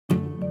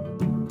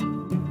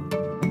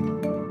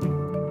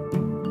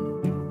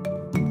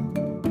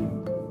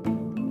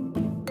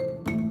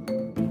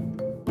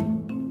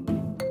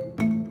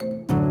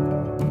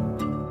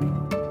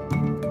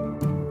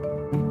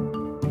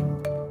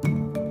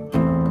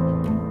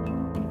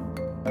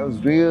I was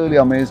really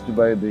amazed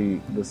by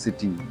the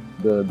city,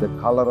 the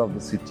color of the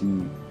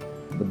city,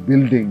 the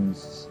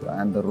buildings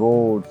and the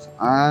roads,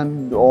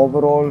 and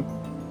overall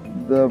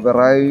the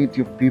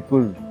variety of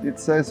people.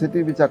 It's a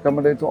city which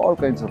accommodates all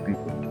kinds of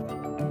people.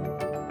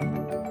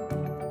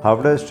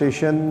 Howrah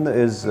station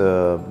is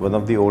one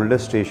of the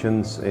oldest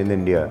stations in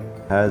India.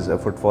 Has a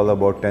footfall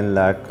about 10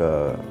 lakh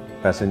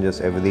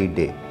passengers every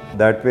day.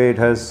 That way it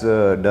has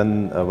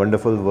done a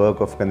wonderful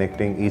work of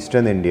connecting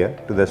eastern India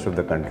to the rest of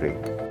the country.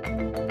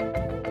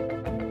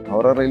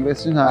 Howrah railway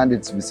station and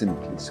its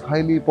vicinity is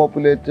highly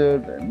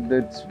populated, and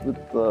it's with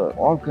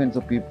all kinds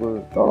of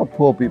people, a lot of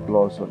poor people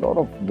also, a lot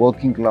of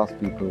working class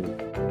people.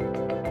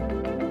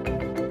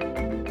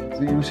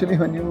 So usually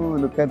when you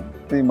look at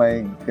the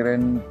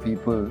migrant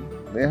people,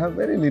 they have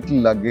very little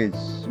luggage.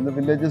 In the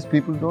villages,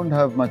 people don't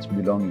have much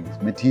belongings.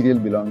 Material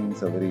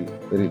belongings are very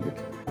little.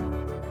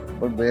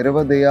 But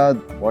wherever they are,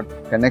 what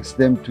connects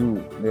them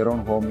to their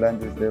own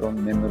homeland is their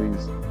own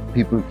memories,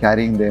 people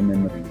carrying their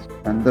memories,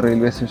 and the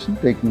railway station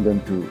taking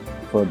them to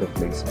further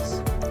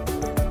places.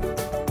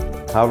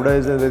 Howrah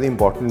is a very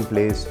important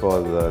place for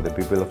the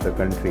people of the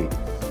country.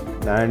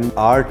 And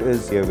art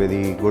is a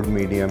very good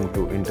medium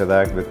to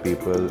interact with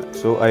people.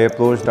 So I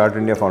approached Art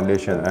India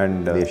Foundation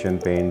and Asian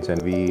Paints,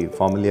 and we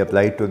formally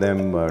applied to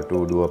them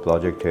to do a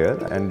project here,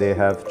 and they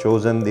have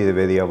chosen the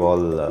Riviera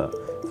Wall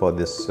for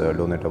this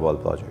Donate a Wall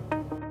project.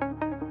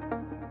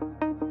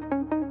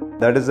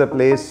 That is a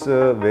place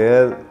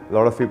where a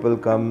lot of people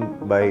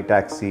come by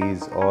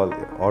taxis or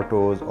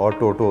autos or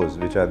totos,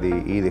 which are the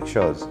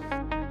e-rickshaws.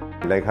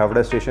 Like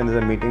Howrah station is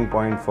a meeting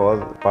point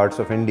for parts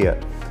of India.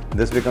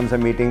 This becomes a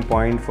meeting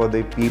point for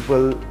the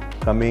people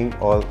coming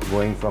or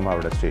going from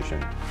Howrah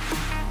station.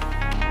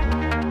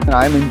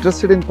 I am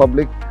interested in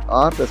public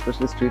art,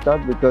 especially street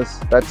art, because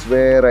that's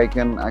where I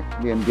can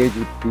actually engage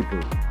with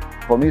people.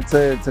 For me,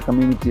 it's a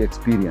community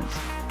experience.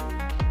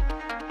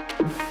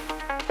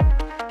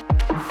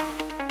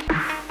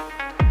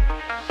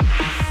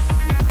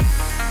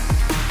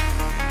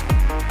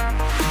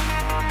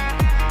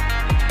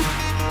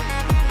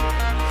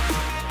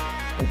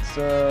 It's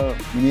a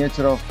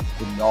miniature of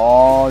the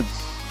large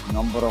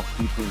number of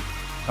people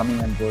coming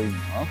and going,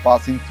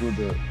 passing through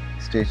the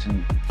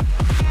station.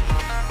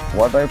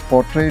 What I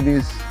portrayed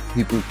is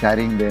people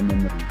carrying their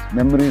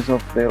memories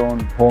of their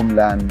own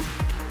homeland.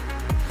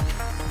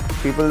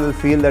 People will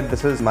feel that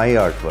this is my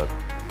artwork.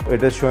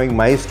 It is showing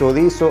my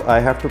story, so I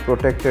have to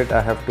protect it,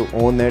 I have to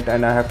own it,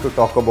 and I have to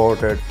talk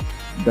about it.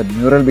 That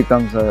mural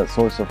becomes a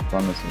source of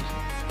conversation.